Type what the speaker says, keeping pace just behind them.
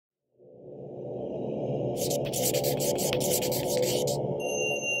Hi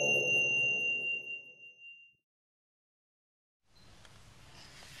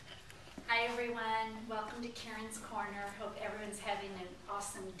everyone, welcome to Karen's Corner. Hope everyone's having an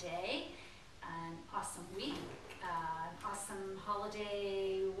awesome day, an awesome week, an awesome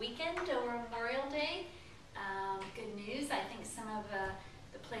holiday weekend over Memorial Day. Good news, I think some of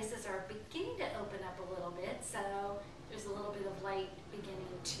the places are beginning to open up a little bit, so there's a little bit of light beginning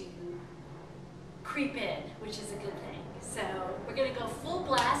to creep in, which is a good thing. So we're going to go full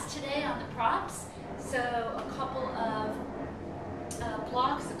blast today on the props. So a couple of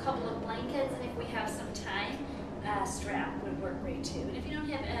blocks, a couple of blankets, and if we have some time, a strap would work great too. And if you don't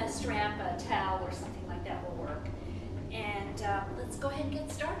have a strap, a towel or something like that will work. And let's go ahead and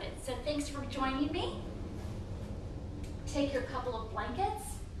get started. So thanks for joining me. Take your couple of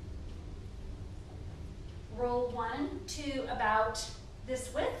blankets, roll one to about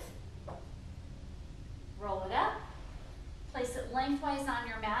this width, roll it up, place it lengthwise on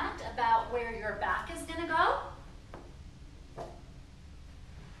your mat about where your back is going to go.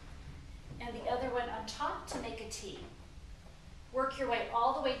 And the other one on top to make a T. Work your way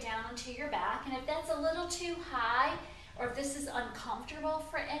all the way down to your back, and if that's a little too high or if this is uncomfortable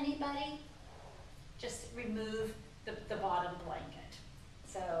for anybody, just remove the bottom blanket.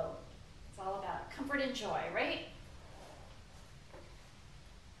 So it's all about comfort and joy, right?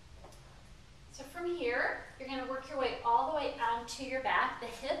 So from here, you're going to work your way all the way onto your back. The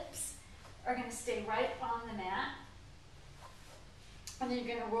hips are going to stay right on the mat. And then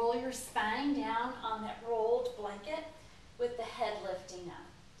you're going to roll your spine down on that rolled blanket with the head lifting up.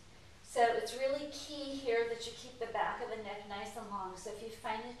 So it's really key here that you keep the back of the neck nice and long. So if you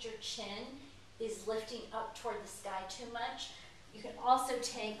find that your chin is lifting up toward the sky too much, you can also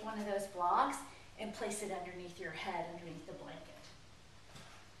take one of those blocks and place it underneath your head, underneath the blanket.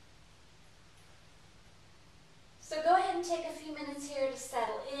 So go ahead and take a few minutes here to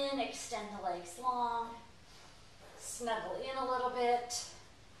settle in, extend the legs long. Snuggle in a little bit,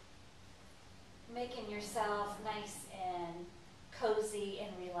 making yourself nice and cozy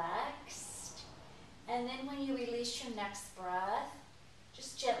and relaxed. And then when you release your next breath,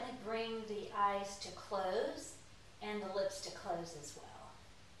 just gently bring the eyes to close and the lips to close as well.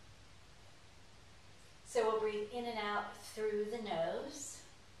 So we'll breathe in and out through the nose.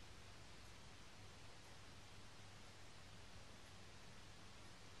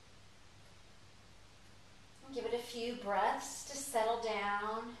 Give it a few breaths to settle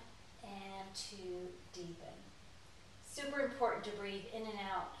down and to deepen. Super important to breathe in and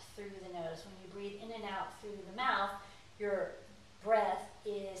out through the nose. When you breathe in and out through the mouth, your breath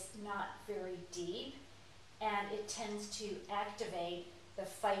is not very deep and it tends to activate the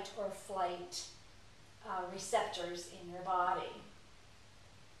fight or flight receptors in your body.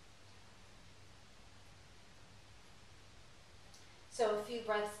 So a few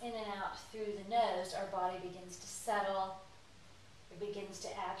breaths in and out through the nose, our body begins to settle. It begins to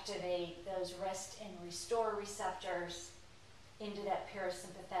activate those rest and restore receptors into that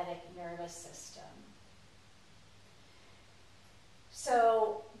parasympathetic nervous system.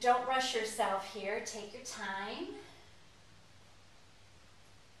 So don't rush yourself here. Take your time.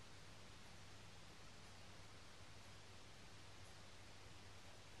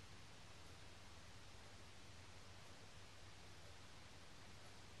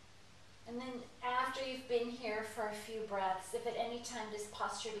 And then after you've been here for a few breaths, if at any time this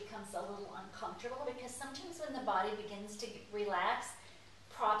posture becomes a little uncomfortable, because sometimes when the body begins to relax,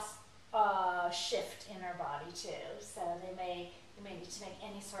 props shift in our body too. So you may need to make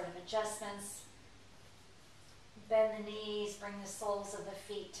any sort of adjustments. Bend the knees, bring the soles of the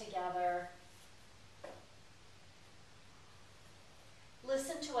feet together.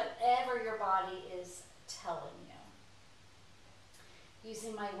 Listen to whatever your body is telling you.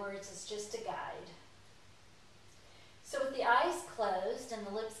 Using my words as just a guide. So with the eyes closed and the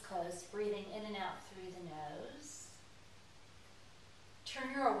lips closed, breathing in and out through the nose,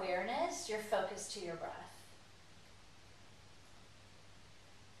 turn your awareness, your focus to your breath.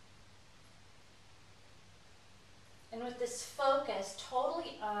 And with this focus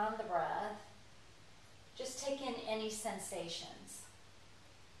totally on the breath, just take in any sensations.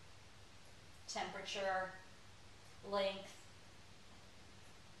 Temperature, length,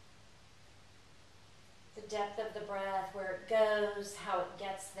 the depth of the breath, where it goes, how it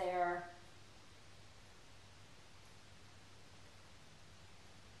gets there.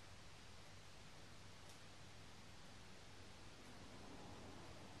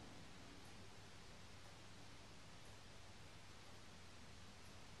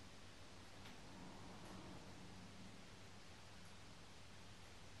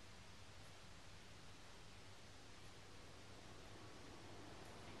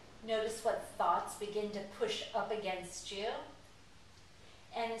 begin to push up against you.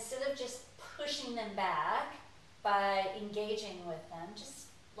 And instead of just pushing them back by engaging with them, just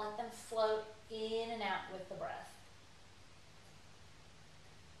let them float in and out with the breath.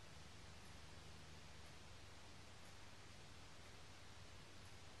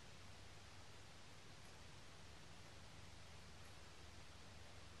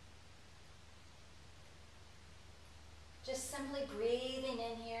 Just simply breathing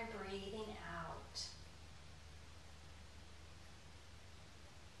in here, breathing out.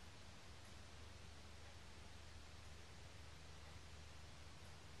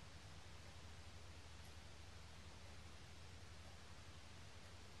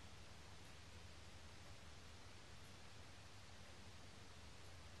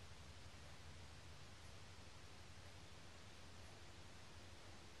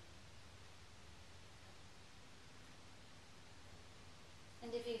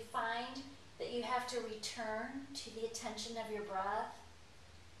 And if you find that you have to return to the attention of your breath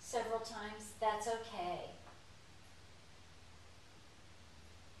several times, that's okay.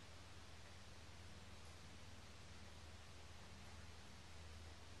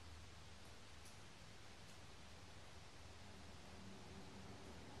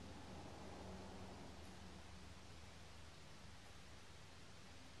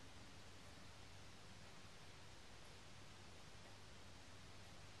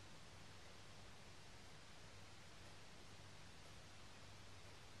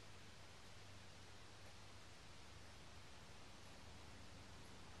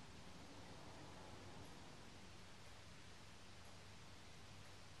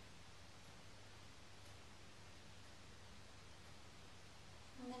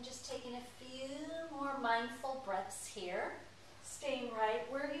 And then just taking a few more mindful breaths here, staying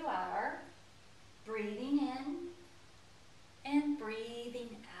right where you are, breathing in and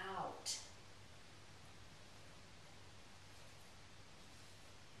breathing out.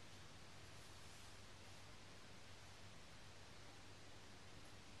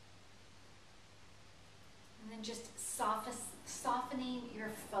 And then just softening your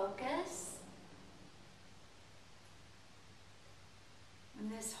focus. When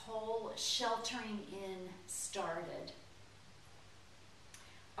this whole sheltering in started,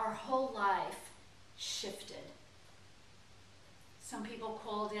 our whole life shifted. Some people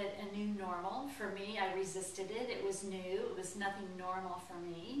called it a new normal. For me, I resisted it. It was new. It was nothing normal for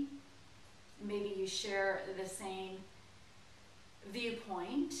me. Maybe you share the same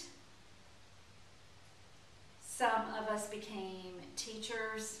viewpoint. Some of us became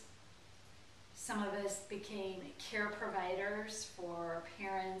teachers. Some of us became care providers for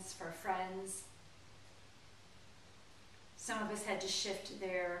parents, for friends. Some of us had to shift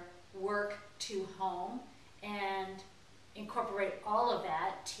their work to home and incorporate all of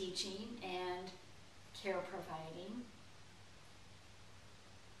that, teaching and care providing.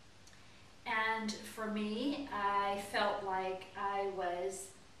 And for me, I felt like I was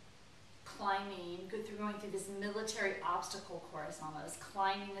going through this military obstacle course almost,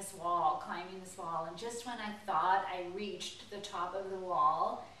 climbing this wall, and just when I thought I reached the top of the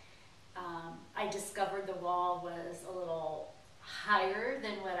wall, I discovered the wall was a little higher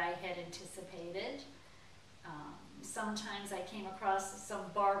than what I had anticipated. Sometimes I came across some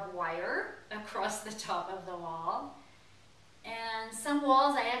barbed wire across the top of the wall, and some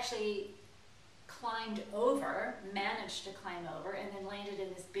walls I actually managed to climb over, and then landed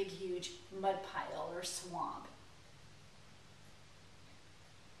in this big, huge mud pile or swamp.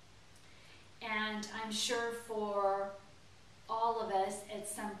 And I'm sure for all of us at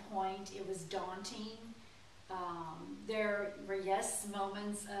some point it was daunting. There were, yes,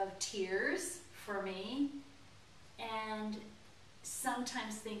 moments of tears for me, and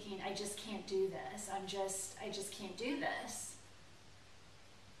sometimes thinking, I just can't do this. I just can't do this.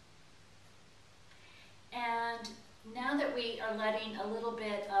 And now that we are letting a little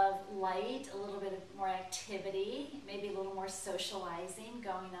bit of light, a little bit of more activity, maybe a little more socializing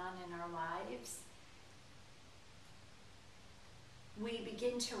going on in our lives, we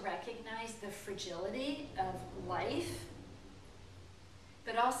begin to recognize the fragility of life,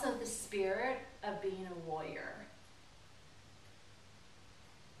 but also the spirit of being a warrior.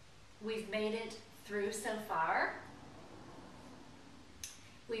 We've made it through so far.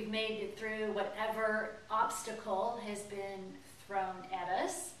 We've made it through whatever obstacle has been thrown at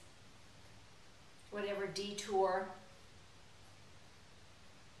us, whatever detour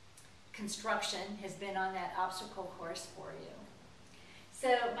construction has been on that obstacle course for you.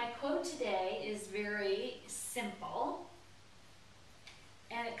 So my quote today is very simple,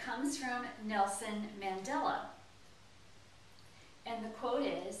 and it comes from Nelson Mandela. And the quote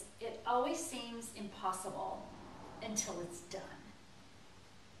is, "It always seems impossible until it's done."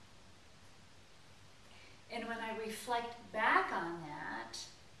 And when I reflect back on that,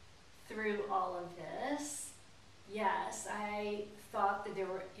 through all of this, yes, I thought that there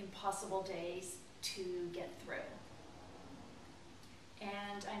were impossible days to get through.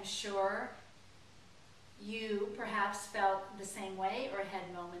 And I'm sure you perhaps felt the same way or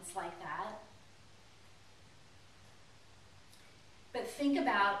had moments like that. But think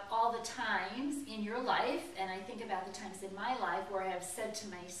about all the times in your life, and I think about the times in my life where I have said to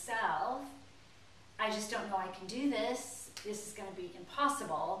myself, I just don't know I can do this, this is going to be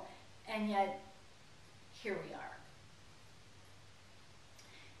impossible, and yet here we are.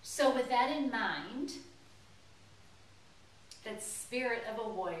 So with that in mind, that spirit of a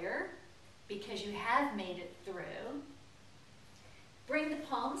warrior, because you have made it through, bring the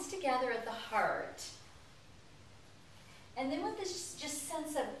palms together at the heart. And then with this just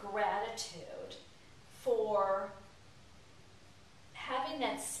sense of gratitude for having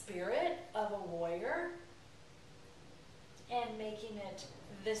that spirit of a warrior and making it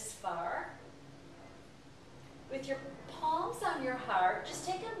this far, with your palms on your heart, just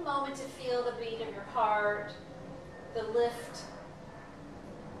take a moment to feel the beat of your heart, the lift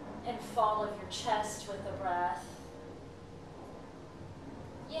and fall of your chest with the breath.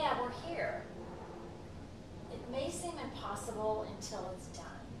 Yeah, we're here. It may seem impossible until it's done.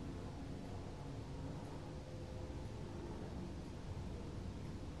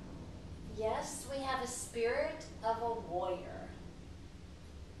 Yes, we have a spirit of a warrior.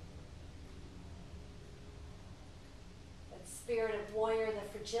 That spirit of warrior,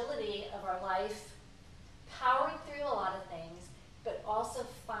 the fragility of our life, powering through a lot of things, but also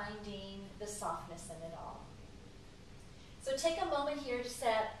finding the softness in it all. So take a moment here to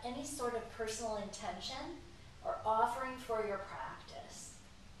set any sort of personal intention or offering for your practice.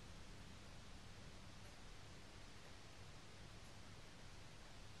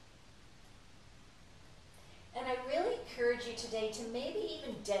 And I really encourage you today to maybe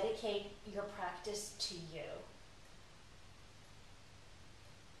even dedicate your practice to you.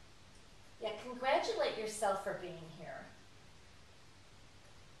 Yeah, congratulate yourself for being here.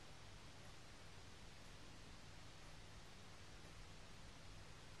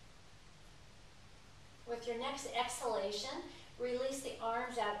 With your next exhalation, release the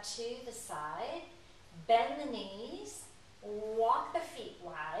arms out to the side, bend the knees, walk the feet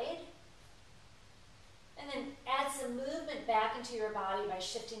wide, and then add some movement back into your body by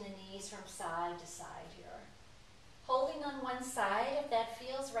shifting the knees from side to side here. Holding on one side if that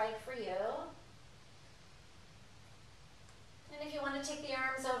feels right for you. And if you want to take the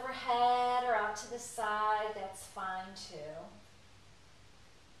arms overhead or out to the side, that's fine too.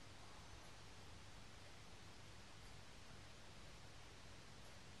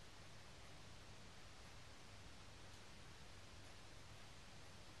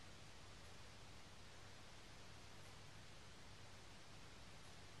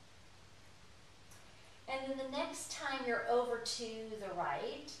 And then the next time you're over to the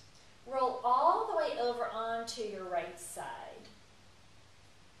right, roll all the way over onto your right side.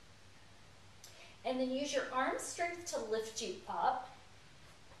 And then use your arm strength to lift you up.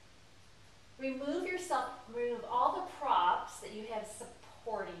 Remove all the props that you have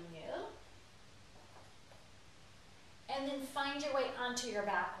supporting you. And then find your way onto your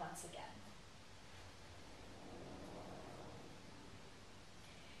back once again.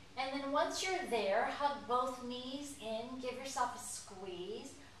 And then once you're there, hug both knees in, give yourself a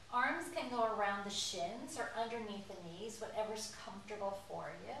squeeze. Arms can go around the shins or underneath the knees, whatever's comfortable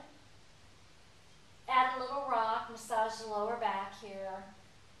for you. Add a little rock, massage the lower back here.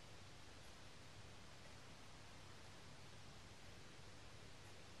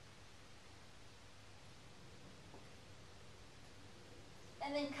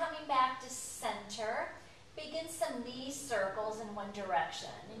 And then coming back to center, begin some knee circles in one direction.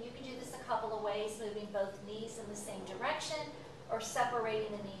 And you can do this a couple of ways, moving both knees in the same direction or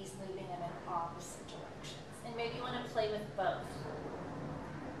separating the knees, moving them in opposite directions. And maybe you want to play with both.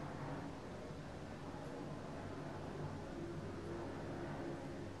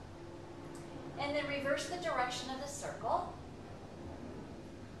 And then reverse the direction of the circle.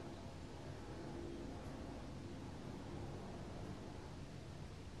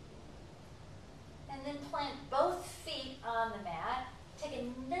 And then plant both feet on the mat. Take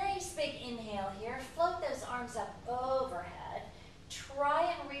a nice big inhale here. Float those arms up overhead.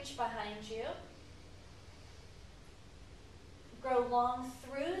 Try and reach behind you. Grow long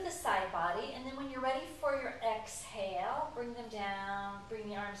through the side body. And then when you're ready for your exhale, bring them down. Bring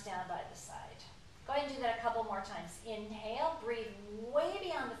the arms down by the side. Go ahead and do that a couple more times. Inhale, breathe way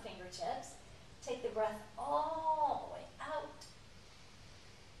beyond the fingertips. Take the breath all the way out.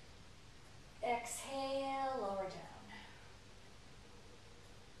 Exhale, lower down.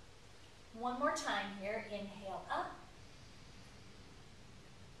 One more time here. Inhale up.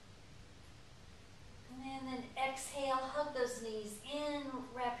 And then exhale, hug those knees in,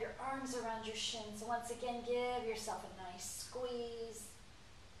 wrap your arms around your shins. Once again, give yourself a nice squeeze.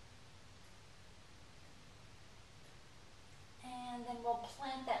 And then we'll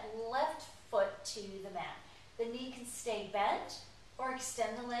plant that left foot to the mat. The knee can stay bent or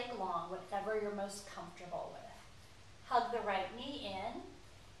extend the leg long, whatever you're most comfortable with. Hug the right knee in,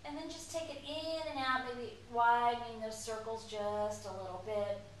 and then just take it in and out, maybe widening those circles just a little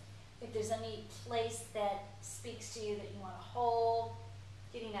bit. If there's any place that speaks to you that you want to hold,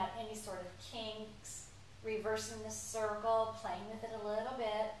 getting out any sort of kinks, reversing the circle, playing with it a little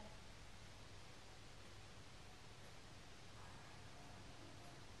bit.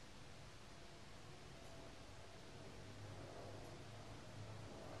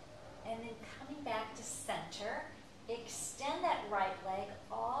 And then coming back to center, extend that right leg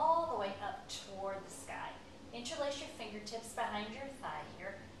all the way up toward the sky. Interlace your fingertips behind your thigh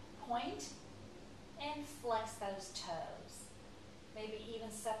here. Point and flex those toes. Maybe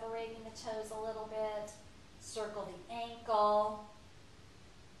even separating the toes a little bit. Circle the ankle.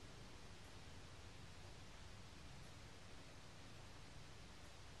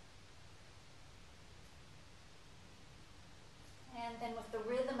 And then with the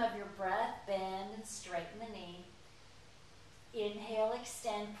rhythm of your breath, bend and straighten the knee. Inhale,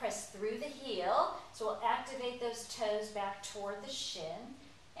 extend, press through the heel. So we'll activate those toes back toward the shin,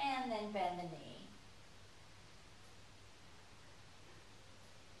 and then bend the knee.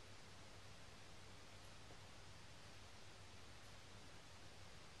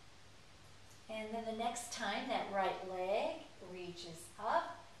 And then the next time that right leg reaches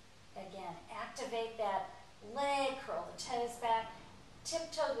up, again, activate that leg, curl the toes back,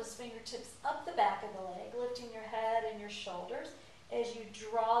 tiptoe those fingertips up the back of the leg, lifting your head and your shoulders as you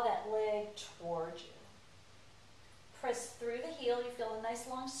draw that leg toward you. Press through the heel. You feel a nice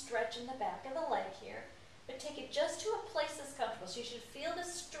long stretch in the back of the leg here, but take it just to a place that's comfortable. So you should feel the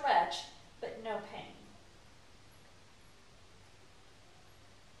stretch, but no pain.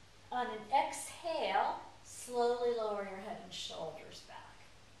 On an exhale, slowly lower your head and shoulders back.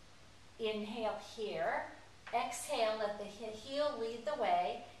 Inhale here. Exhale, let the heel lead the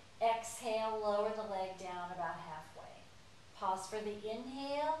way. Exhale, lower the leg down about halfway. Pause for the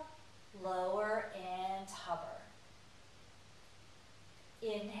inhale, lower and hover.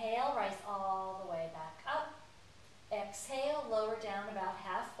 Inhale, rise all the way back up. Exhale, lower down about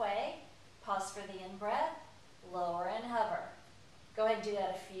halfway. Pause for the in-breath, lower and hover. Go ahead and do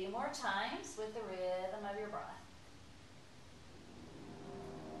that a few more times with the rhythm of your breath.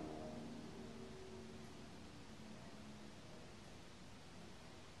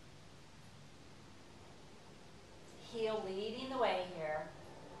 Heel leading the way here.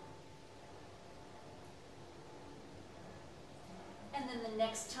 And then the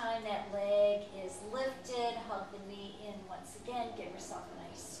next time that leg is lifted, hug the knee in once again. Give yourself a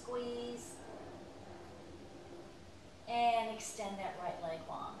nice squeeze. And extend that right leg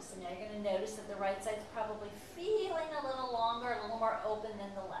long. So now you're going to notice that the right side's probably feeling a little longer, a little more open than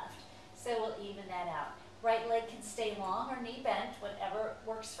the left. So we'll even that out. Right leg can stay long or knee bent, whatever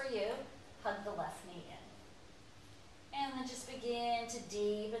works for you. Hug the left knee in. And then just begin to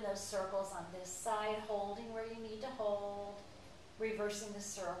deepen those circles on this side, holding where you need to hold. Reversing the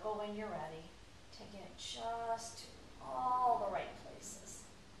circle when you're ready. Taking it just to all the right places.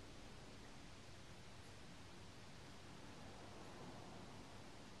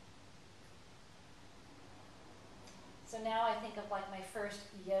 So now I think of like my first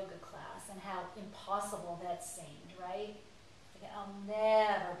yoga class and how impossible that seemed, right? Like I'll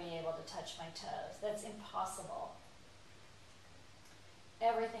never be able to touch my toes. That's impossible.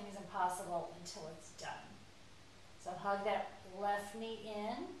 Everything is impossible until it's done. So hug that left knee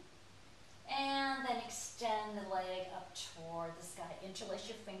in, and then extend the leg up toward the sky. Interlace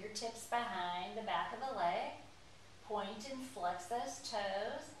your fingertips behind the back of the leg. Point and flex those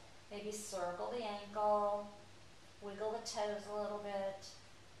toes. Maybe circle the ankle. Wiggle the toes a little bit.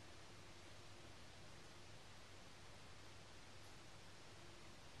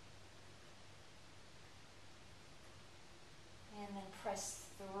 And then press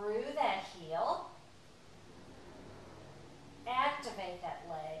through that heel. Activate that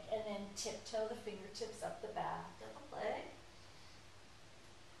leg, and then tiptoe the fingertips up the back of the leg.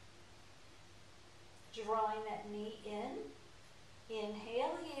 Drawing that knee in.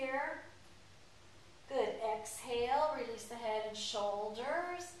 Inhale here.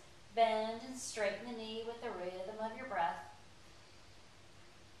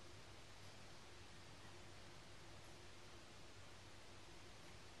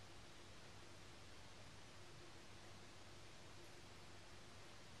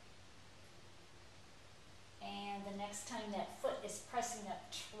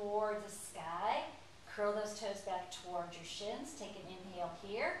 inhale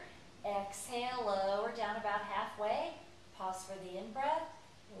here. Exhale, lower down about halfway. Pause for the in-breath.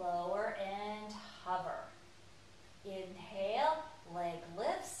 Lower and hover. Inhale, leg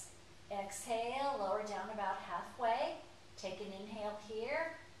lifts. Exhale, lower down about halfway. Take an inhale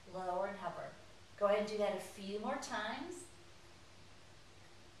here, lower and hover. Go ahead and do that a few more times.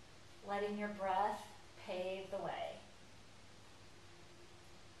 Letting your breath pave the way.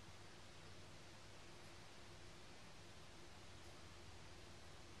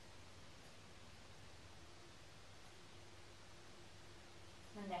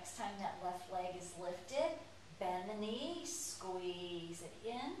 The next time that left leg is lifted, bend the knee, squeeze it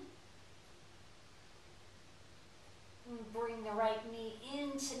in. And bring the right knee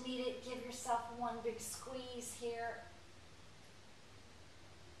in to meet it. Give yourself one big squeeze here.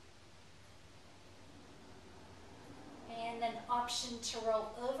 And then option to roll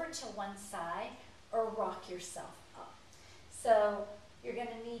over to one side or rock yourself up. So you're going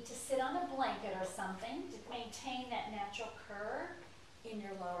to need to sit on a blanket or something to maintain that natural curve in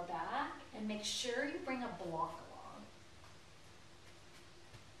your lower back, and make sure you bring a block along.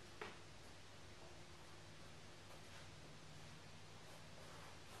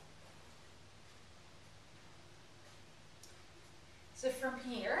 So from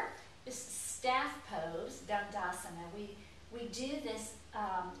here, this staff pose, Dandasana. We do this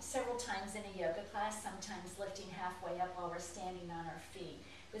several times in a yoga class, sometimes lifting halfway up while we're standing on our feet.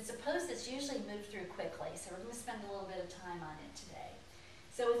 But it's a pose that's usually moved through quickly, so we're going to spend a little bit of time on it today.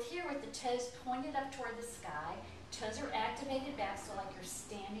 So with the toes pointed up toward the sky, toes are activated back, so like you're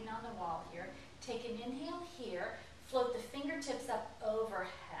standing on the wall here. Take an inhale here, float the fingertips up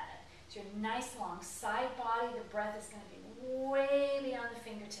overhead. So your nice long side body, the breath is going to be way beyond the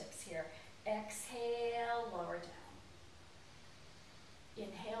fingertips here. Exhale, lower down.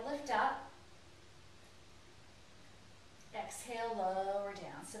 Inhale, lift up. Exhale, lower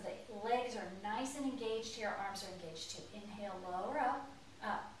down. So the legs are nice and engaged here, arms are engaged too. Inhale, lower up.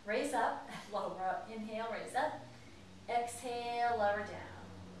 Raise up, lower up, inhale, raise up, exhale, lower down.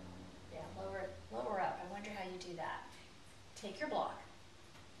 Yeah, lower up. I wonder how you do that. Take your block.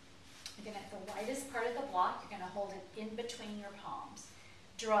 You're going to, the widest part of the block, you're going to hold it in between your palms.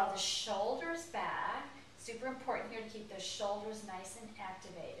 Draw the shoulders back. Super important here to keep those shoulders nice and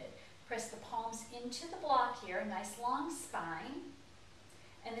activated. Press the palms into the block here, nice long spine.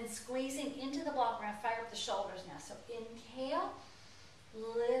 And then squeezing into the block, we're going to fire up the shoulders now. So inhale.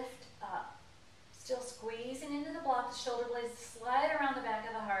 Lift up. Still squeezing into the block. The shoulder blades slide around the back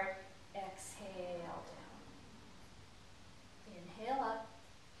of the heart. Exhale down. Inhale up.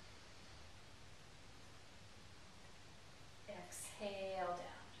 Exhale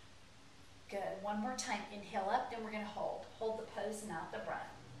down. Good. One more time. Inhale up, then we're going to hold. Hold the pose, not the breath.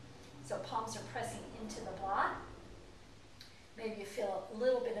 So palms are pressing into the block. Maybe you feel a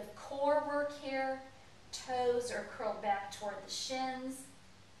little bit of core work here. Toes are curled back toward the shins.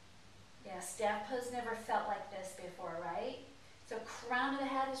 Yeah, staff pose never felt like this before, right? So crown of the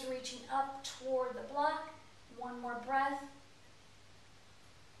head is reaching up toward the block. One more breath.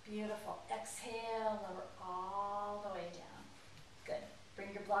 Beautiful. Exhale, lower all the way down. Good.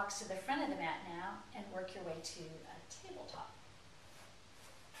 Bring your blocks to the front of the mat now and work your way to a tabletop.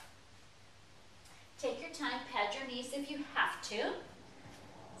 Take your time, pad your knees if you have to.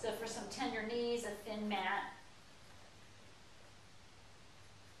 So for some tender knees, a thin mat.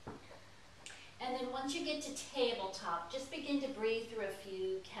 And then once you get to tabletop, just begin to breathe through a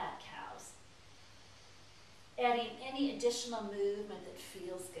few cat-cows. Adding any additional movement that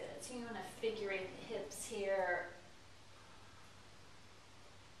feels good. So you want to figure eight the hips here.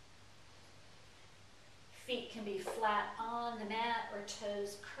 Feet can be flat on the mat or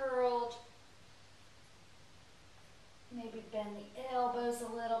toes curled. Maybe bend the elbows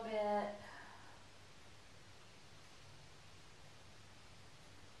a little bit.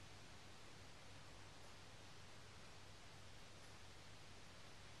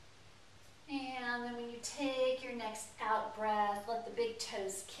 And then when you take your next out breath, let the big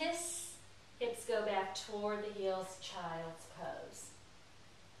toes kiss. Hips go back toward the heels, child's pose.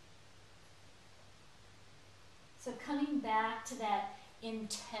 So coming back to that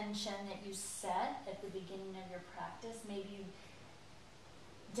intention that you set at the beginning of your practice, maybe you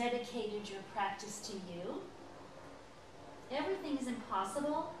dedicated your practice to you. Everything is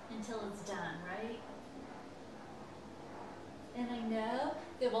impossible until it's done, right? And I know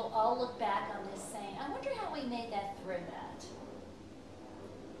that we'll all look back on this saying, I wonder how we made that through that.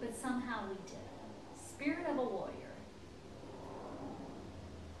 But somehow we did. Spirit of a warrior.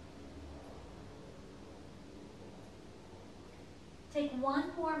 Take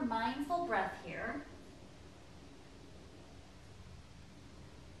one more mindful breath here.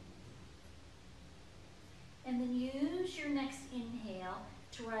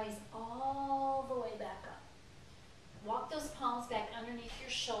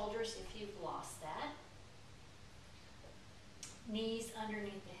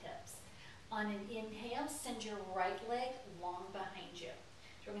 On an inhale, send your right leg long behind you.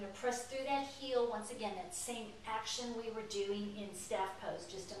 So we're going to press through that heel. Once again, that same action we were doing in staff pose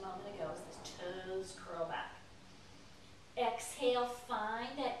just a moment ago as the toes curl back. Exhale,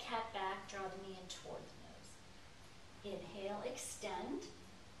 find that cat back, draw the knee in toward the nose. Inhale, extend.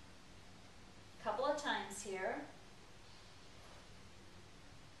 A couple of times here.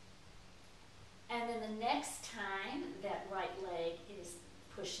 And then the next time that right leg is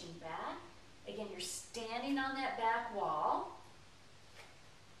pushing back, again, you're standing on that back wall.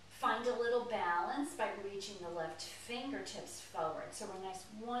 Find a little balance by reaching the left fingertips forward. So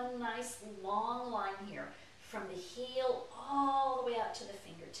we're one nice long line here from the heel all the way out to the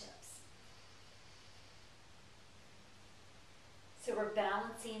fingertips. So we're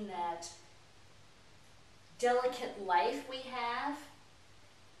balancing that delicate life we have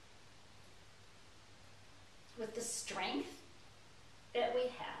with the strength that we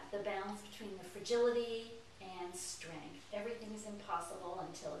have, the balance between the fragility and strength. Everything is impossible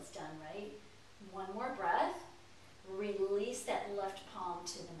until it's done right. One more breath. Release that left palm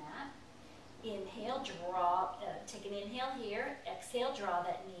to the mat. Inhale, draw, take an inhale here. Exhale, draw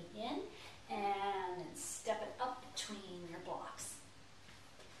that knee in, and then step it up between your blocks.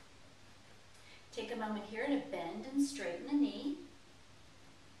 Take a moment here to bend and straighten the knee.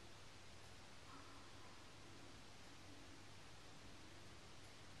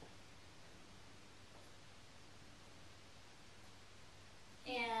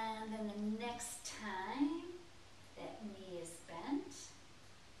 And then the next time that knee is bent,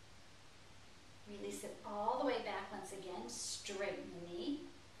 release it all the way back once again, straighten the knee,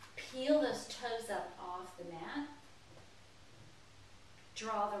 peel those toes up off the mat,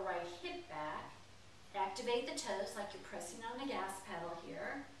 draw the right hip back, activate the toes like you're pressing on the gas pedal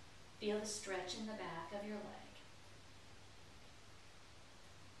here, feel the stretch in the back of your leg.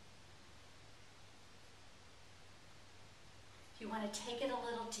 If you want to take it a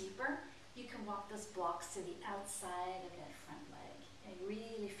little deeper, you can walk those blocks to the outside of that front leg and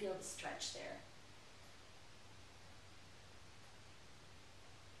really feel the stretch there.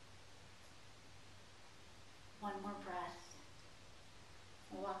 One more breath.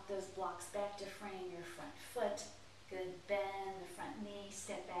 Walk those blocks back to frame your front foot. Good, bend the front knee,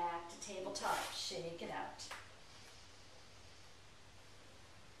 step back to tabletop, shake it out.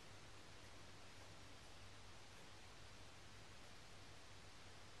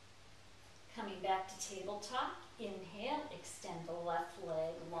 Coming back to tabletop, inhale, extend the left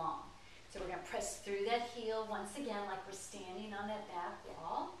leg long. So we're going to press through that heel once again like we're standing on that back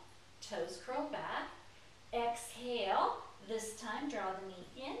wall. Toes curl back. Exhale, this time draw the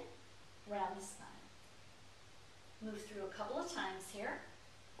knee in, round the spine. Move through a couple of times here.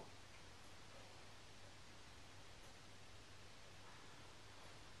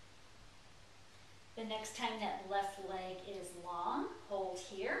 The next time that left leg is long, hold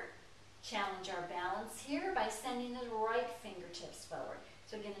here. Challenge our balance here by sending the right fingertips forward.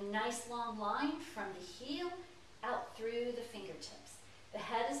 So again, a nice long line from the heel out through the fingertips. The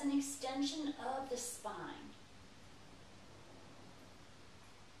head is an extension of the spine.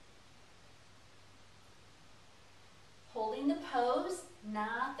 Holding the pose,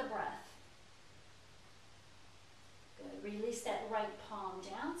 not the breath. Good. Release that right palm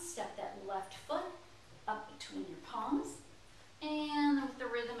down. Step that left foot up between your palms. And with the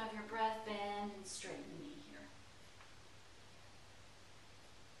rhythm of your breath, bend and straighten the knee here.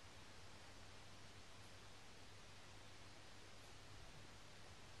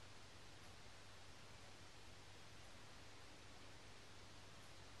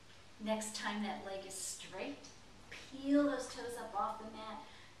 Next time that leg is straight, peel those toes up off the mat,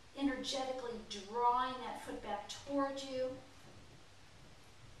 energetically drawing that foot back toward you.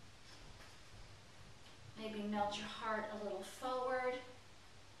 Maybe melt your heart a little forward.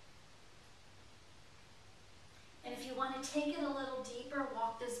 And if you want to take it a little deeper,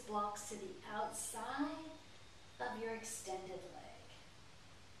 walk those blocks to the outside of your extended leg.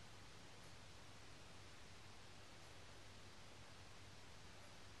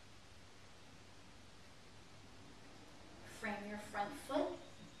 Frame your front foot,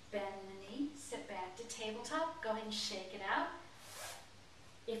 bend the knee, sit back to tabletop. Go ahead and shake it out.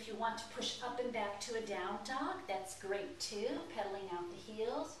 If you want to push up and back to a down dog, that's great too, pedaling out the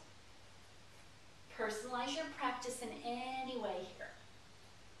heels. Personalize your practice in any way here.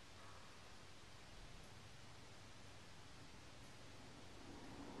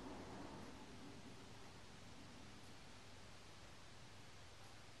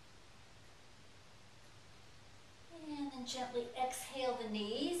 And then gently exhale the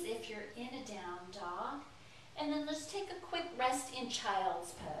knees if you're in a down dog. And then let's take a quick rest in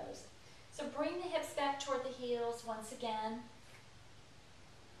child's pose. So bring the hips back toward the heels once again.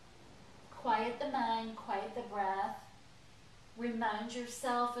 Quiet the mind, quiet the breath. Remind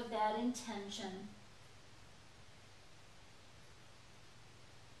yourself of that intention.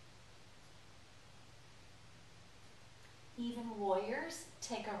 Even warriors,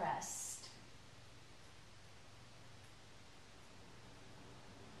 take a rest.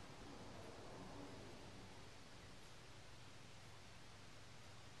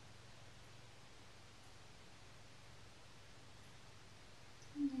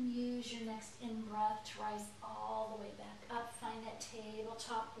 And then use your next in-breath to rise all the way back up. Find that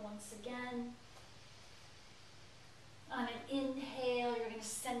tabletop once again. On an inhale, you're going to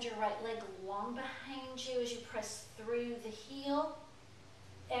send your right leg long behind you as you press through the heel.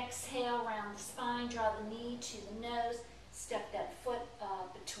 Exhale, round the spine, draw the knee to the nose. Step that foot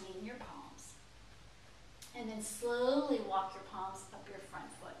up between your palms. And then slowly walk your palms up your front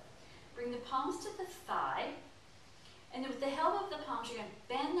foot. Bring the palms to the thigh. And then with the help of the palms, you're going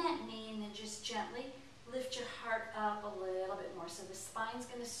to bend that knee and then just gently lift your heart up a little bit more. So the spine's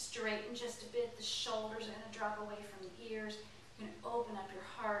going to straighten just a bit. The shoulders are going to drop away from the ears. You're going to open up your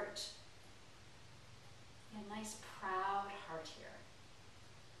heart. A nice proud heart here.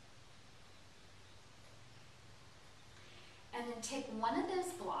 And then take one of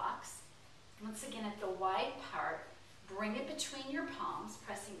those blocks, once again at the wide part, bring it between your palms,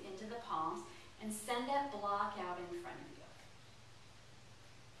 pressing into the palms, and send that block out in front of you.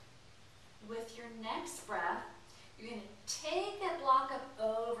 With your next breath, you're going to take that block up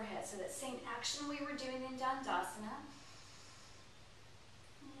overhead. So that same action we were doing in Dandasana.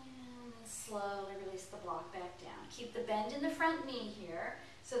 And then slowly release the block back down. Keep the bend in the front knee here.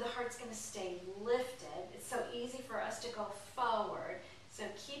 So the heart's going to stay lifted. It's so easy for us to go forward. So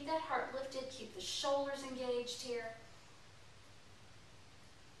keep that heart lifted. Keep the shoulders engaged here.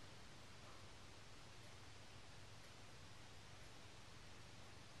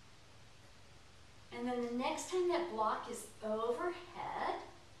 And then the next time that block is overhead,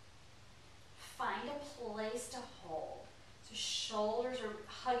 find a place to hold. So shoulders are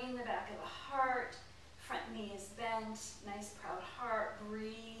hugging the back of the heart, front knee is bent, nice proud heart,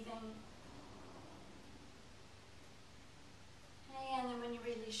 breathing. And then when you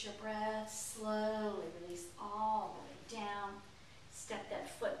release your breath, slowly release all the way down. Step that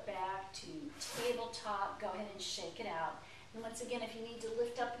foot back to tabletop, go ahead and shake it out. And once again, if you need to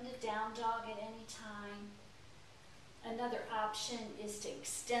lift up into down dog at any time, another option is to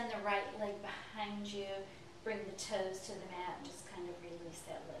extend the right leg behind you, bring the toes to the mat, and just kind of release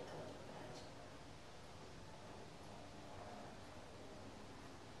that leg a little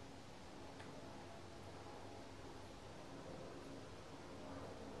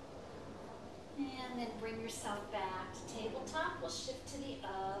bit. And then bring yourself back to tabletop. We'll shift to the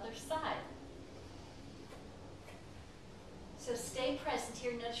other side. So stay present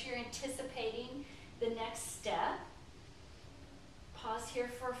here. Notice you're anticipating the next step. Pause here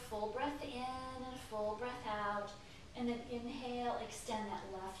for a full breath in and a full breath out. And then inhale, extend that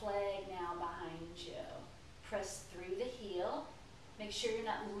left leg now behind you. Press through the heel. Make sure you're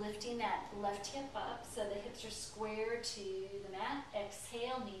not lifting that left hip up so the hips are square to the mat.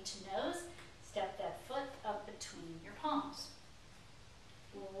 Exhale, knee to nose. Step that foot up between your palms.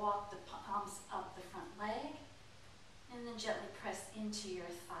 Walk the palms up the front leg. And then gently press into your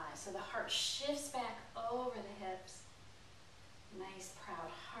thigh. So the heart shifts back over the hips. Nice proud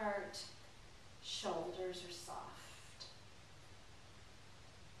heart. Shoulders are soft.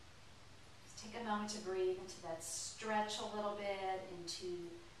 Just take a moment to breathe into that stretch a little bit, into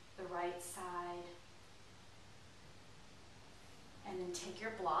the right side. And then take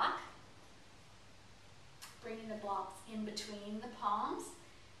your block. Bringing the blocks in between the palms.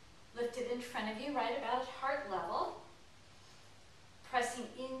 Lift it in front of you, right about at heart level. Pressing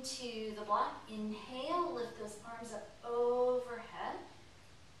into the block, inhale, lift those arms up overhead.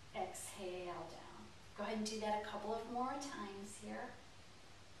 Exhale down. Go ahead and do that a couple of more times here.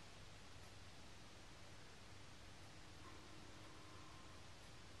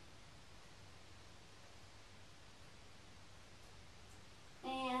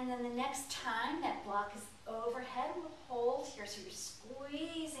 And then the next time that block is overhead, we'll hold here. So you're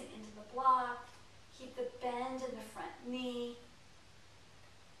squeezing into the block. Keep the bend in the front knee.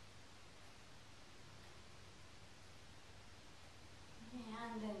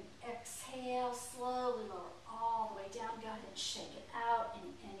 And then exhale, slowly lower all the way down. Go ahead and shake it out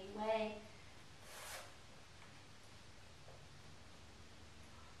in any way.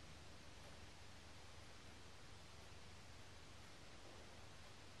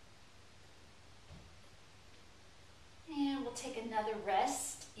 And we'll take another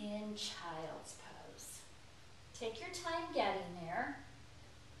rest in in child's pose. Take your time getting there.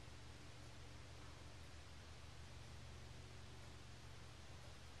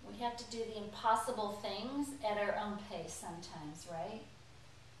 We have to do the impossible things at our own pace sometimes, right?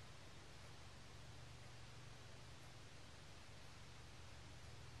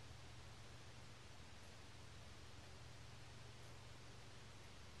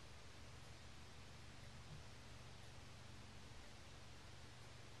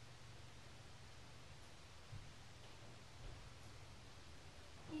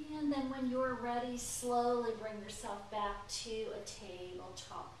 And then when you're ready, slowly bring yourself back to a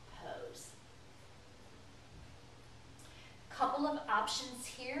tabletop pose. Couple of options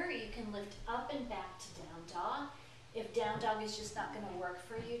here. You can lift up and back to down dog. If down dog is just not going to work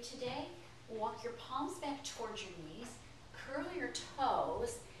for you today, walk your palms back towards your knees, curl your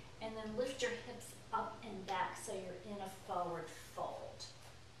toes, and then lift your hips up and back so you're in a forward fold.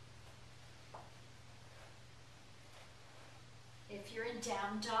 If you're in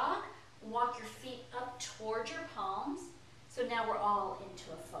down dog, walk your feet up towards your palms. So now we're all into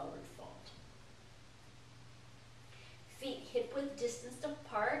a forward fold. Feet hip width distance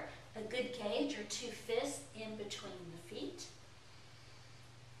apart. A good gauge or 2 fists in between the feet.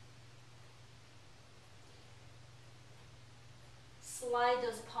 Slide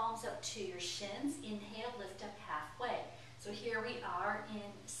those palms up to your shins. Inhale, lift up halfway. So here we are in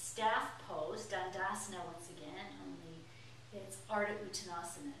staff pose, Dandasana once again, only it's Ardha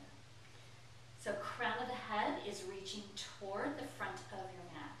Uttanasana. So crown of the head is reaching toward the front of your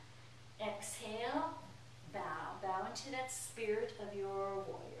mat. Exhale, bow. Bow into that spirit of your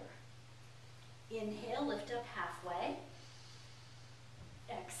warrior. Inhale, lift up halfway.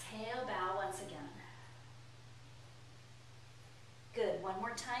 Exhale, bow once again. Good. One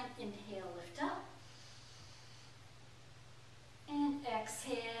more time. Inhale, lift up. And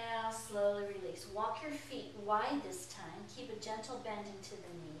exhale, slowly release. Walk your feet wide this time. Keep a gentle bend into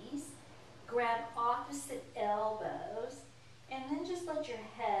the knees. Grab opposite elbows. And then just let your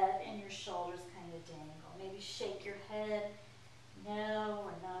head and your shoulders kind of dangle. Maybe shake your head. No,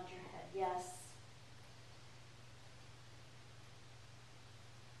 or nod your head. Yes.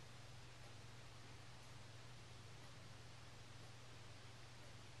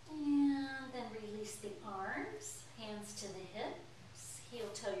 And then release the arms, hands to the hips, heel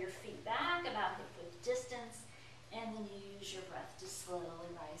toe your feet back about hip width distance, and then you use your breath to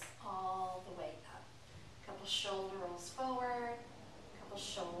slowly rise all the way up. A couple shoulder rolls forward, a couple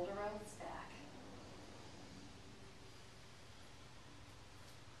shoulder rolls back.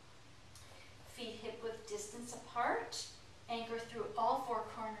 Feet hip width distance apart, anchor through all 4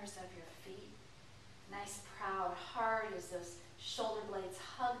 corners of your feet. Nice proud heart as those shoulder blades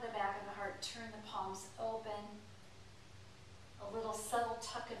hug the back of the heart, turn the palms open. A little subtle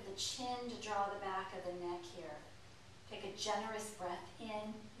tuck of the chin to draw the back of the neck here. Take a generous breath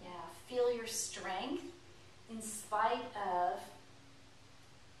in. Yeah, feel your strength in spite of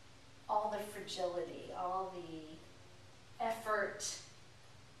all the fragility, all the effort,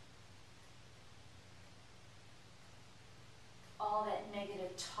 all that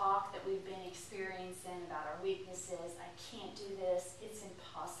negative talk that we've been experiencing about our weaknesses. I can't do this. It's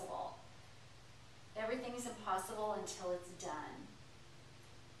impossible. Everything is impossible until it's done.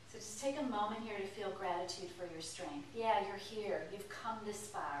 So just take a moment here to feel gratitude for your strength. Yeah, you're here. You've come this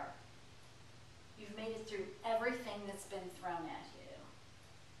far. You've made it through everything that's been thrown at you.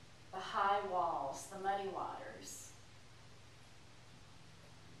 The high walls, the muddy waters.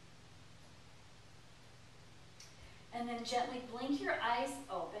 And then gently blink your eyes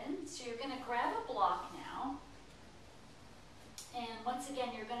open. So you're going to grab a block now. And once again,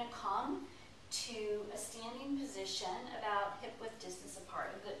 you're going to come to a standing position about hip width distance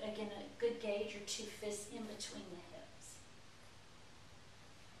apart. Again, a good gauge or 2 fists in between the hips.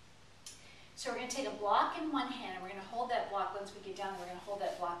 So we're going to take a block in one hand, and we're going to hold that block. Once we get down, we're going to hold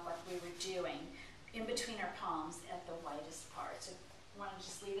that block like we were doing in between our palms at the widest part. So if you want to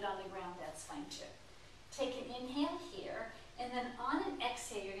just leave it on the ground, that's fine too. Take an inhale here, and then on an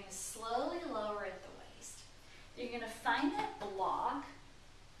exhale, you're going to slowly lower at the waist. You're going to find that block,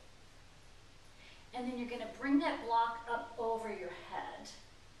 and then you're going to bring that block up over your head.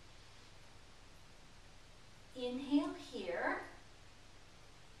 Inhale here.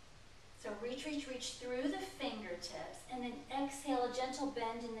 So reach, reach, reach through the fingertips, and then exhale, a gentle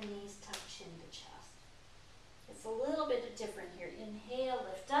bend in the knees, tuck chin to chest. It's a little bit different here. Inhale,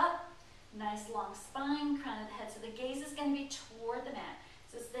 lift up. Nice long spine, crown of the head. So the gaze is going to be toward the mat.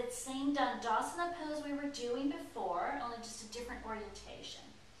 So it's that same Dandasana pose we were doing before, only just a different orientation.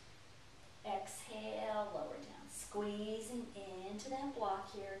 Exhale, lower down. Squeezing into that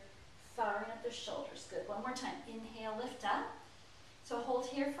block here. firing up their shoulders. Good. One more time. Inhale, lift up. So hold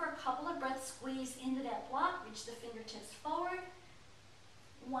here for a couple of breaths. Squeeze into that block. Reach the fingertips forward.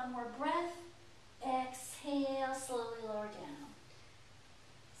 One more breath. Exhale, slowly lower down.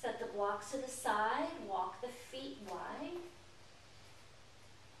 Set the blocks to the side. Walk the feet wide.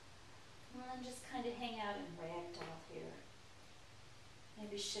 And then just kind of hang out in ragdoll here.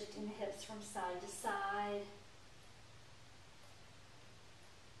 Maybe shifting the hips from side to side.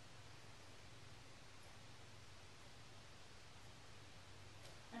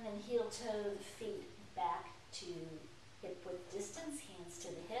 And then heel toe the feet back to hip width distance, hands to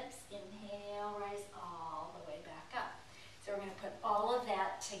the hips. Inhale, rise all the way back up. So we're going to put all of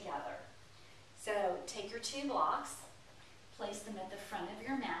that together. So take your two blocks, place them at the front of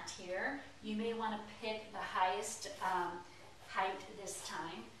your mat here. You may want to pick the highest height this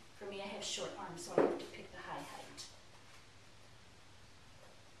time. For me, I have short arms, so I have to pick the high height.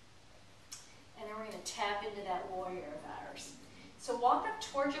 And then we're going to tap into that warrior of ours. So walk up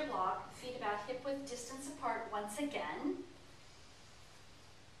towards your block, feet about hip width distance apart once again.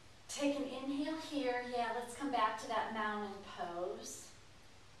 Take an inhale here. Yeah, let's come back to that mountain pose.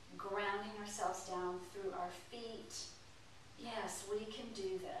 Grounding ourselves down through our feet. Yes, we can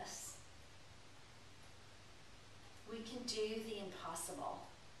do this. We can do the impossible.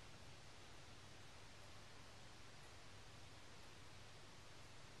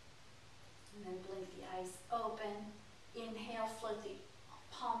 And then blink the eyes open. Inhale, float the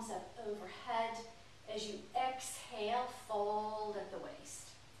palms up overhead. As you exhale, fold at the waist.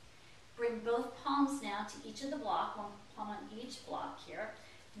 Bring both palms now to each of the block, one palm on each block here.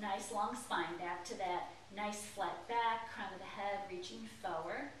 Nice long spine, back to that nice flat back, crown of the head reaching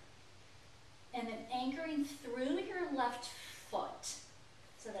forward. And then anchoring through your left foot.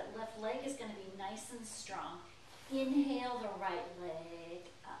 So that left leg is going to be nice and strong. Inhale the right leg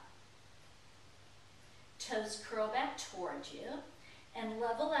up. Toes curl back towards you. And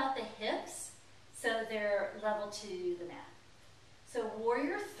level out the hips so they're level to the mat. So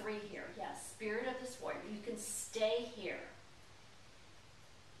warrior three here. Yes, spirit of this warrior. You can stay here.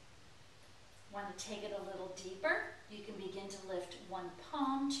 Want to take it a little deeper? You can begin to lift one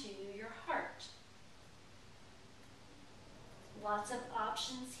palm to your heart. Lots of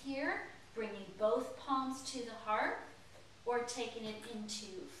options here. Bringing both palms to the heart or taking it into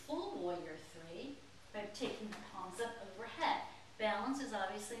full warrior three by taking the palms up overhead. Balance is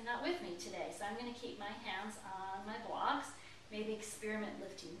obviously not with me today, so I'm going to keep my hands on my blocks. Maybe experiment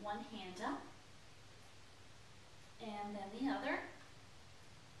lifting one hand up and then the other.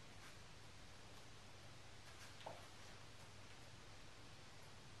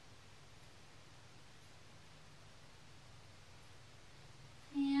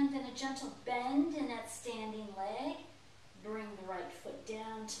 And then a gentle bend in that standing leg. Bring the right foot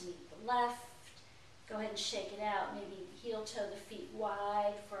down to meet the left. Go ahead and shake it out. Maybe heel toe the feet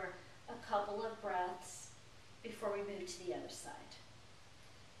wide for a couple of breaths before we move to the other side.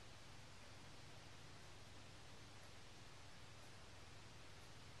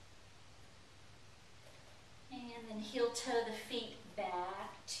 And then heel toe the feet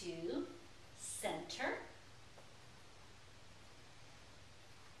back to center.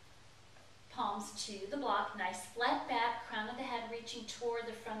 Palms to the block, nice flat back, crown of the head reaching toward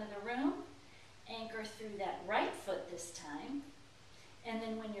the front of the room. Anchor through that right foot this time. And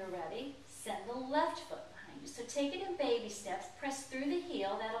then when you're ready, send the left foot behind you. So take it in baby steps, press through the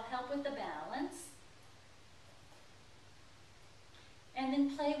heel, that'll help with the balance. And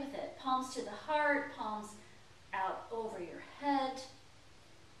then play with it. Palms to the heart, palms out over your head.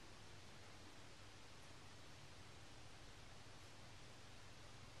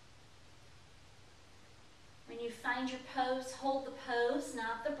 When you find your pose, hold the pose,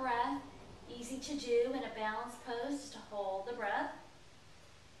 not the breath. Easy to do in a balanced pose, just to hold the breath.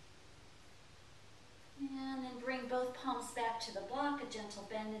 And then bring both palms back to the block, a gentle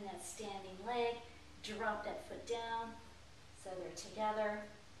bend in that standing leg. Drop that foot down so they're together.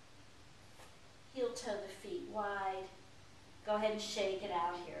 Heel toe the feet wide. Go ahead and shake it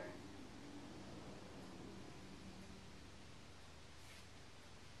out here.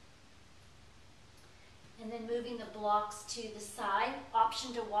 And then moving the blocks to the side.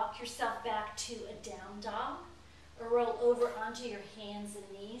 Option to walk yourself back to a down dog or roll over onto your hands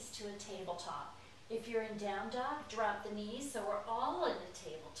and knees to a tabletop. If you're in down dog, drop the knees so we're all in the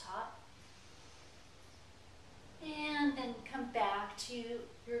tabletop. And then come back to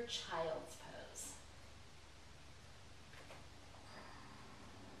your child's pose.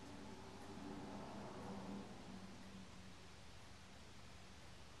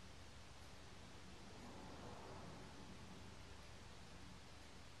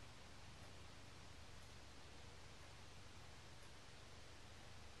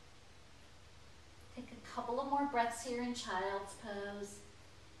 breaths here in child's pose.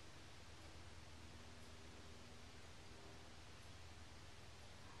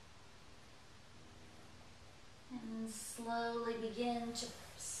 And slowly begin to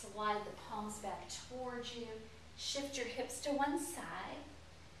slide the palms back towards you. Shift your hips to one side.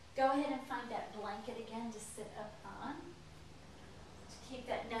 Go ahead and find that blanket again to sit up on. To keep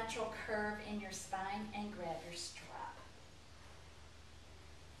that natural curve in your spine and grab your strap.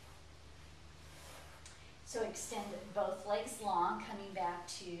 So extend both legs long, coming back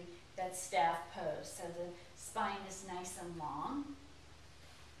to that staff pose. So the spine is nice and long.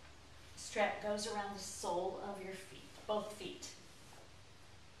 Strap goes around the sole of your feet, both feet.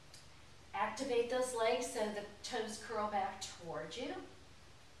 Activate those legs so the toes curl back towards you.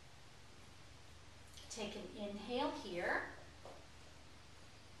 Take an inhale here.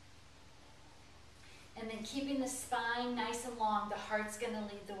 And then keeping the spine nice and long, the heart's going to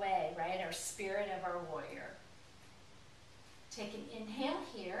lead the way, right? Our spirit of our warrior. Take an inhale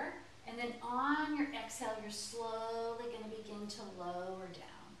here, and then on your exhale, you're slowly going to begin to lower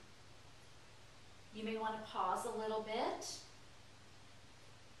down. You may want to pause a little bit.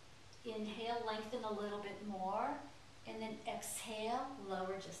 Inhale, lengthen a little bit more, and then exhale,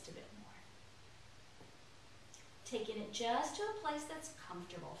 lower just a bit more. Taking it just to a place that's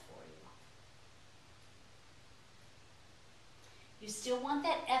comfortable for you. You still want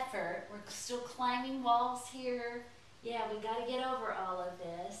that effort. We're still climbing walls here. Yeah, we got to get over all of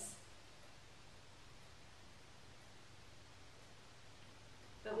this.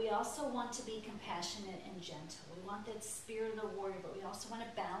 But we also want to be compassionate and gentle. We want that spirit of the warrior, but we also want to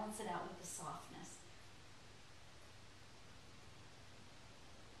balance it out with the softness.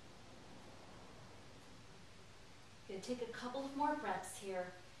 Good. Take a couple of more breaths here.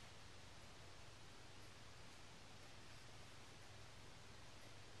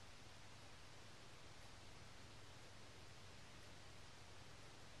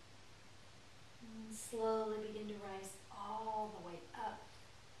 And slowly begin to rise all the way up.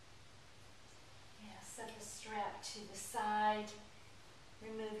 Yeah, set the strap to the side.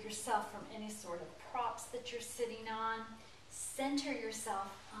 Remove yourself from any sort of props that you're sitting on. Center yourself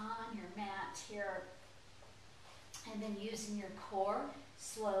on your mat here. And then using your core,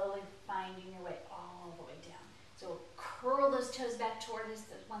 slowly finding your way all the way down. So curl those toes back toward us.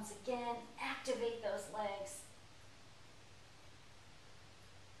 Once again, activate those legs.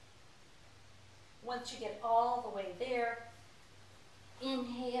 Once you get all the way there,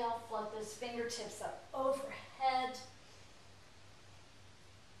 inhale, float those fingertips up overhead.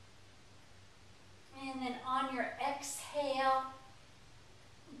 And then on your exhale,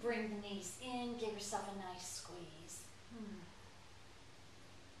 bring the knees in, give yourself a nice squeeze.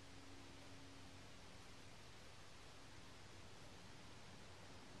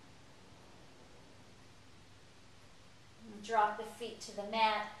 Drop the feet to the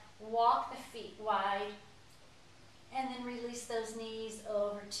mat, walk the feet wide, and then release those knees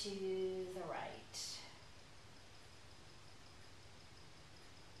over to the right.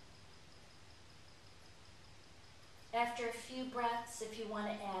 After a few breaths, if you want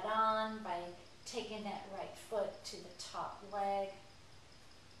to add on by taking that right foot to the top leg,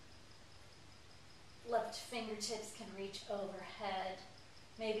 left fingertips can reach overhead,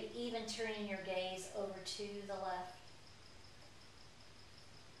 maybe even turning your gaze over to the left.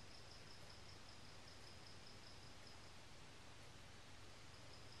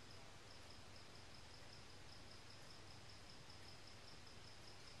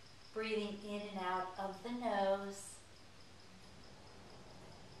 Breathing in and out of the nose.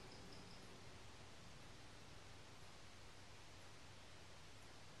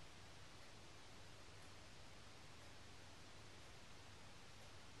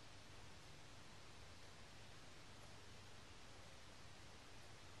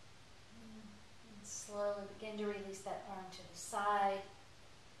 And slowly begin to release that arm to the side.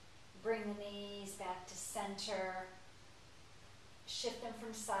 Bring the knees back to center. Shift them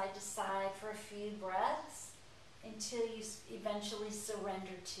from side to side for a few breaths until you eventually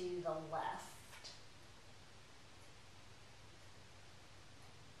surrender to the left.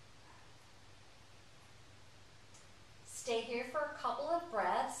 Stay here for a couple of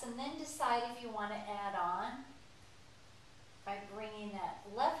breaths and then decide if you want to add on by bringing that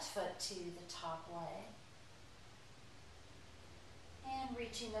left foot to the top leg and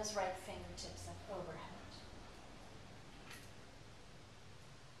reaching those right fingertips up overhead.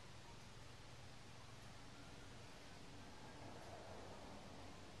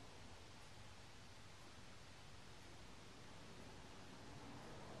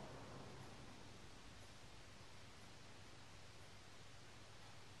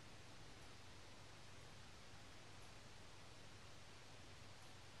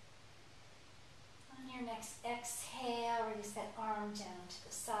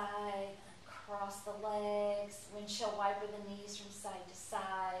 across the legs, windshield wiper the knees from side to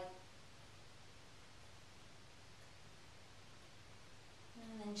side.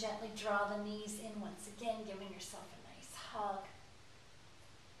 And then gently draw the knees in once again, giving yourself a nice hug.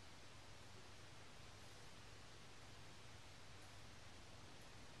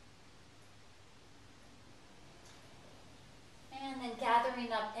 And then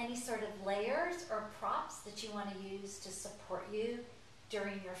gathering up any sort of layers or props that you want to use to support you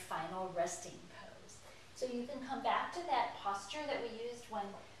during your final resting pose. So you can come back to that posture that we used when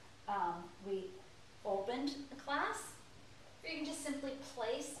we opened the class, or you can just simply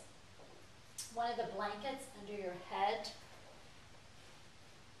place one of the blankets under your head.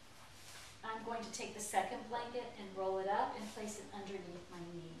 I'm going to take the second blanket and roll it up and place it underneath my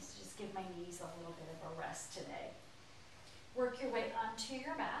knees. Just give my knees a little bit of a rest today. Work your way onto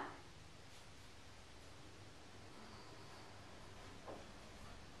your mat.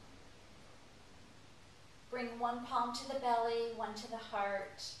 Bring one palm to the belly, one to the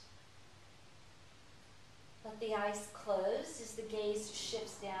heart. Let the eyes close as the gaze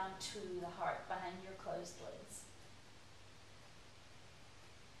shifts down to the heart behind your closed lids.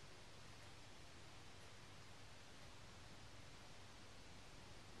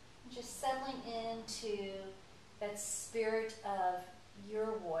 Just settling into that spirit of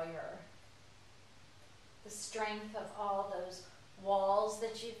your warrior, the strength of all those walls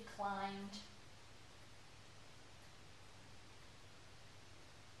that you've climbed,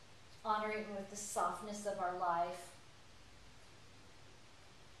 honoring with the softness of our life,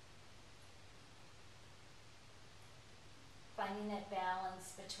 finding that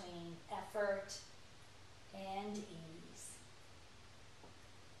balance between effort and ease.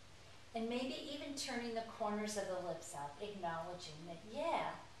 And maybe even turning the corners of the lips up, acknowledging that,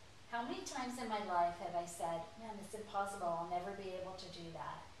 yeah, how many times in my life have I said, man, it's impossible, I'll never be able to do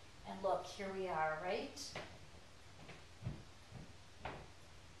that. And look, here we are, right?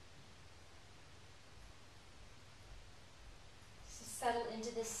 So settle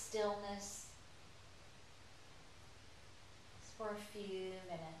into this stillness for a few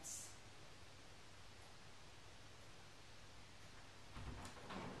minutes.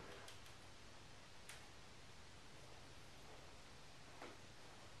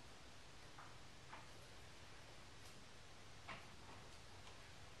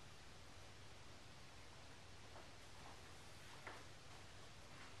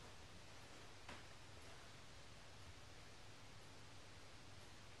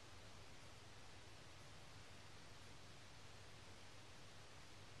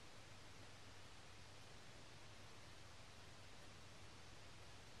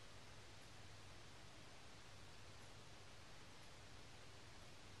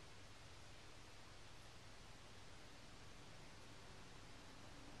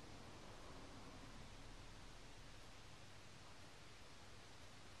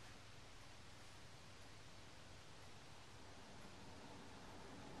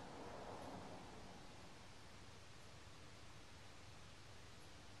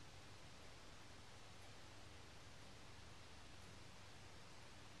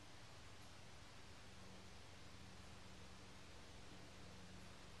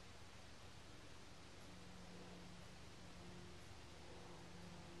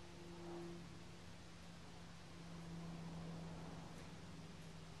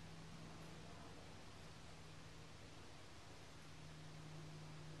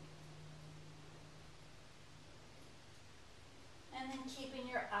 And then keeping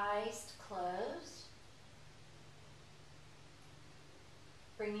your eyes closed,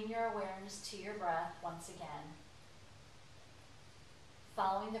 bringing your awareness to your breath once again.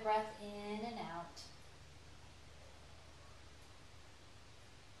 Following the breath in and out.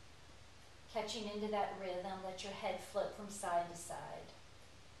 Catching into that rhythm, let your head float from side to side.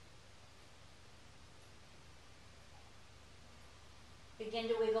 Begin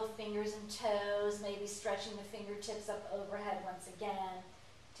to wiggle fingers and toes, maybe stretching the fingertips up overhead once again.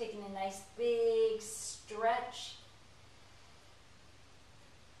 Taking a nice big stretch.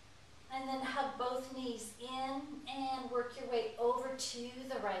 And then hug both knees in and work your way over to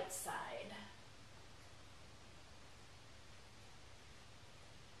the right side.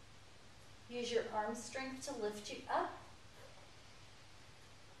 Use your arm strength to lift you up.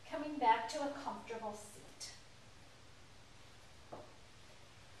 Coming back to a comfortable seat.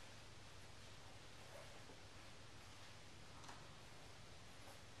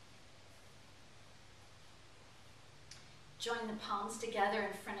 Join the palms together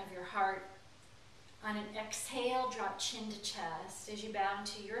in front of your heart. On an exhale, drop chin to chest as you bow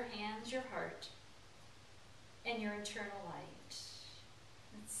into your hands, your heart, and your internal light.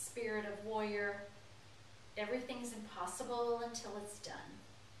 Let's spirit of warrior. Everything's impossible until it's done.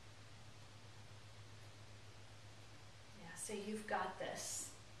 Yeah, so you've got this.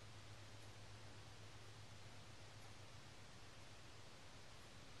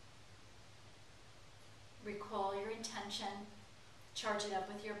 Recall your intention, charge it up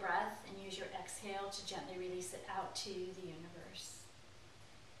with your breath, and use your exhale to gently release it out to the universe.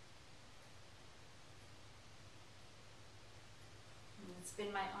 And it's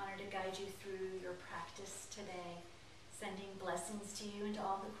been my honor to guide you through your practice today, sending blessings to you and to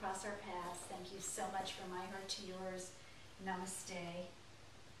all who cross our paths. Thank you so much from my heart to yours. Namaste.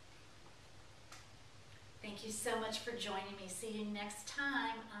 Thank you so much for joining me. See you next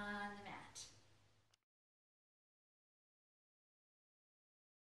time on the mat.